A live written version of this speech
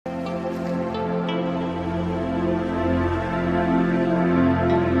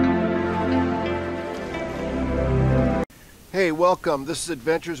Hey, welcome. This is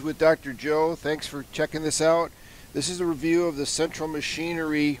Adventures with Dr. Joe. Thanks for checking this out. This is a review of the Central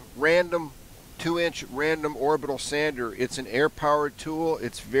Machinery random 2-inch random orbital sander. It's an air-powered tool.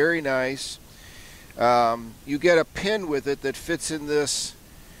 It's very nice. You get a pin with it that fits in this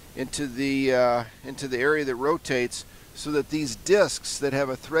into the area that rotates, so that these discs that have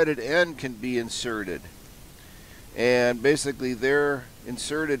a threaded end can be inserted. And basically they're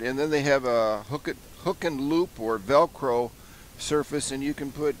inserted, and then they have a hook and loop or Velcro surface, and you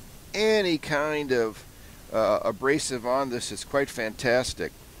can put any kind of abrasive on this. It's quite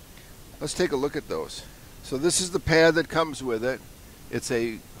fantastic. Let's take a look at those. So this is the pad that comes with it. It's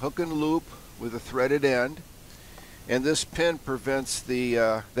a hook and loop with a threaded end, and this pin prevents the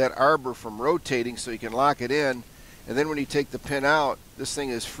that arbor from rotating, so you can lock it in. And then when you take the pin out, this thing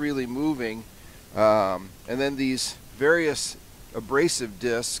is freely moving. And then these various abrasive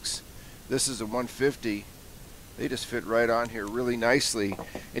discs, this is a 150, they just fit right on here really nicely,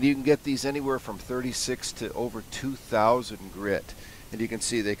 and you can get these anywhere from 36 to over 2,000 grit, and you can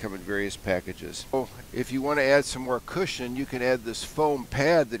see they come in various packages. So if you want to add some more cushion, you can add this foam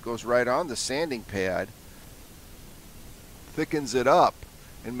pad that goes right on the sanding pad, thickens it up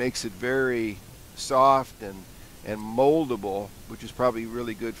and makes it very soft and moldable, which is probably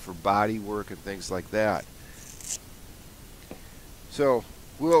really good for body work and things like that. So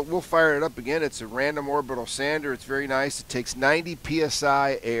we'll fire it up again. It's a random orbital sander. It's very nice. It takes 90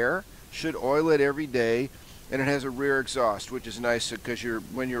 psi air. Should oil it every day, and it has a rear exhaust, which is nice because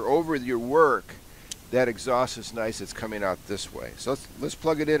when you're over your work, that exhaust is nice. It's coming out this way. So let's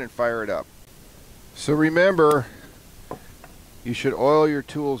plug it in and fire it up. So remember, you should oil your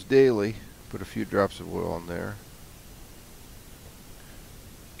tools daily. Put a few drops of oil in there.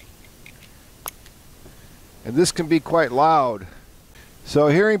 And this can be quite loud. So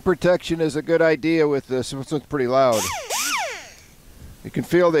hearing protection is a good idea with this. It's pretty loud. You can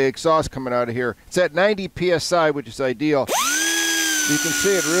feel the exhaust coming out of here. It's at 90 psi, which is ideal. You can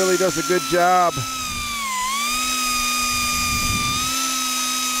see it really does a good job.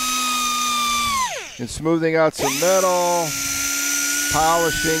 In smoothing out some metal,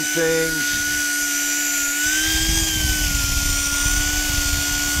 polishing things.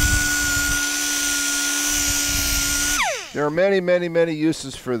 There are many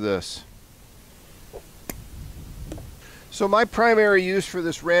uses for this. So my primary use for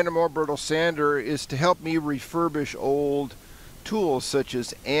this random orbital sander is to help me refurbish old tools such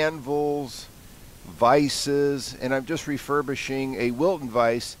as anvils, vices, and I'm just refurbishing a Wilton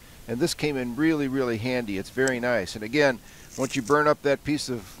vise, and this came in really handy. It's very nice. And again, once you burn up that piece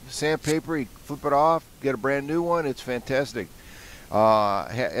of sandpaper, you flip it off, get a brand new one. It's fantastic.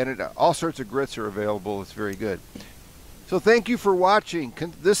 And all sorts of grits are available. It's very good. So thank you for watching.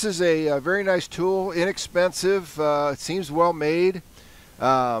 This is a very nice tool, inexpensive. It seems well made.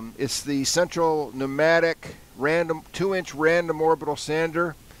 It's the Central Pneumatic 2-inch random orbital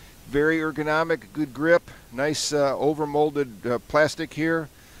sander. Very ergonomic, good grip, nice overmolded plastic here.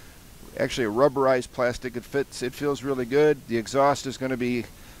 Actually a rubberized plastic. It fits. It feels really good. The exhaust is going to be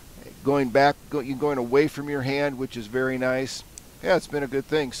going away from your hand, which is very nice. Yeah, it's been a good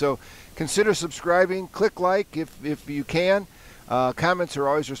thing. So consider subscribing. Click like if you can. Comments are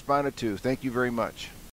always responded to. Thank you very much.